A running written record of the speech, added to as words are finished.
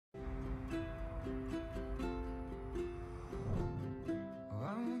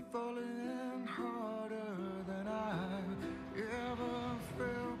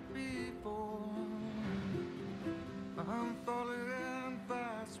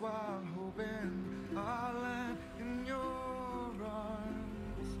while hoping I'll land in your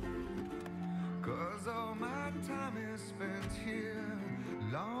arms. 'Cause all my time is spent here,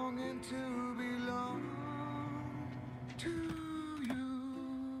 longing to belong to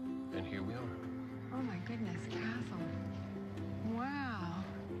you. And here we are. Oh my goodness, Castle. Wow.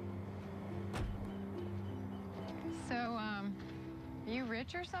 So, are you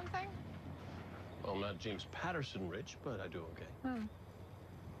rich or something? Well, I'm not James Patterson rich, but I do okay. Oh.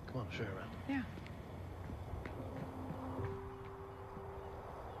 Come on, I'll show you around. Yeah.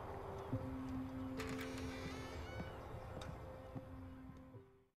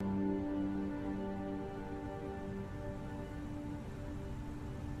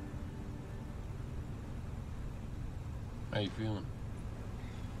 How you feeling?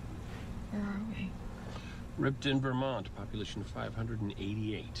 Where are we? Ripton, Vermont, population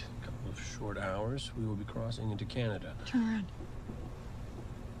 588. A couple of short hours, we will be crossing into Canada. Turn around.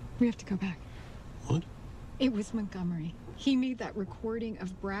 We have to go back. What? It was Montgomery. He made that recording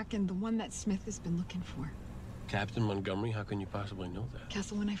of Bracken, the one that Smith has been looking for. Captain Montgomery? How can you possibly know that?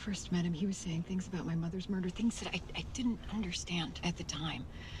 Castle, when I first met him, he was saying things about my mother's murder, things that I didn't understand at the time.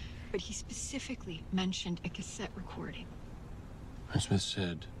 But he specifically mentioned a cassette recording. And Smith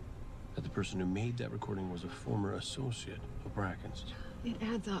said that the person who made that recording was a former associate of Bracken's. It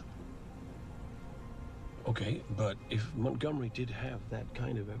adds up. Okay, but if Montgomery did have that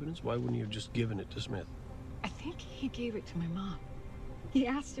kind of evidence, why wouldn't he have just given it to Smith? I think he gave it to my mom. He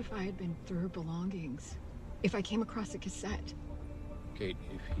asked if I had been through her belongings, if I came across a cassette. Kate,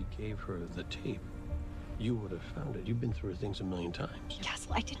 if he gave her the tape, you would have found it. You've been through things a million times.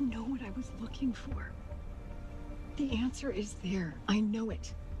 Castle, I didn't know what I was looking for. The answer is there. I know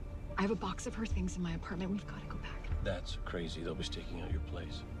it. I have a box of her things in my apartment. We've got to go back. That's crazy. They'll be staking out your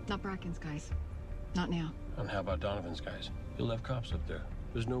place. Not Bracken's guys. Not now. And how about Donovan's guys? He'll have cops up there.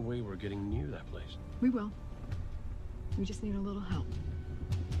 There's no way we're getting near that place. We will. We just need a little help.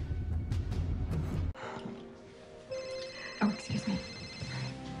 Oh, excuse me.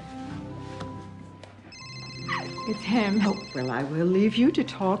 It's him. Oh, well, I will leave you to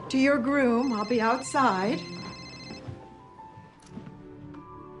talk to your groom. I'll be outside.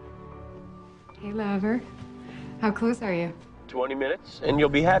 Hey, lover. How close are you? 20 minutes, and you'll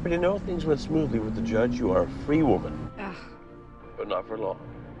be happy to know things went smoothly with the judge. You are a free woman. Ugh. But not for long.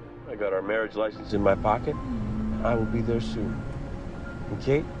 I got our marriage license in my pocket. I will be there soon. And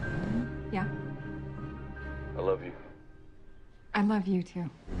Kate? Yeah? I love you. I love you, too.